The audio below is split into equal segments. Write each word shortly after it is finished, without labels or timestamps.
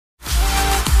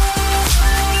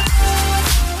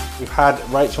We've had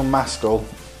Rachael Maskell,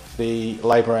 the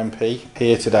Labour MP,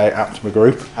 here today at Aptamer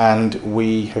Group, and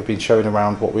we have been showing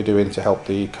around what we're doing to help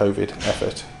the COVID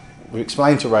effort. We've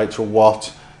explained to Rachael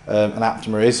what an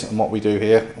Aptamer is and what we do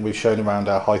here, and we've shown around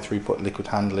our high throughput liquid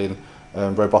handling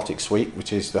robotic suite,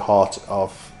 which is the heart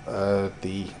of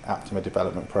the Aptamer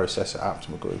development process at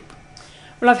Aptamer Group.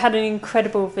 Well, I've had an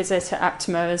incredible visit at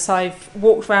Aptamer as I've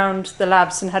walked around the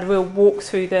labs and had a real walk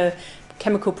through the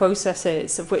chemical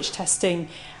processes of which testing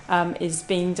is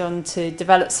being done to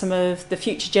develop some of the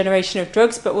future generation of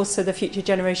drugs, but also the future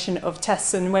generation of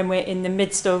tests. And when we're in the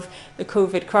midst of the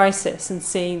COVID crisis and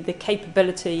seeing the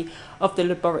capability of the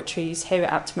laboratories here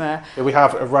at Aptamer. We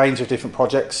have a range of different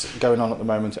projects going on at the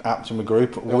moment at Aptamer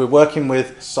Group. We're working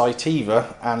with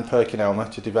Cytiva and PerkinElmer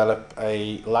to develop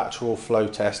a lateral flow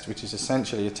test, which is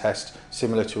essentially a test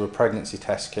similar to a pregnancy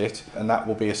test kit, and that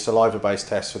will be a saliva-based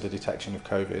test for the detection of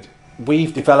COVID.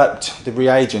 We've developed the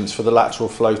reagents for the lateral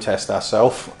flow test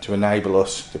ourselves to enable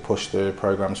us to push the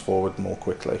programs forward more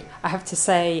quickly. I have to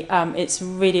say it's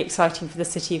really exciting for the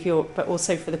City of York, but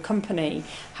also for the company,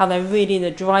 how they're really in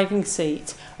the driving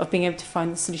seat of being able to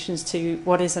find the solutions to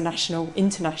what is a national,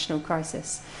 international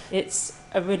crisis. It's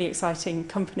a really exciting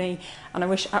company, and I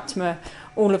wish Aptamer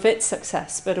all of its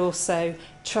success, but also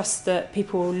trust that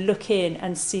people will look in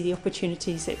and see the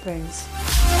opportunities it brings.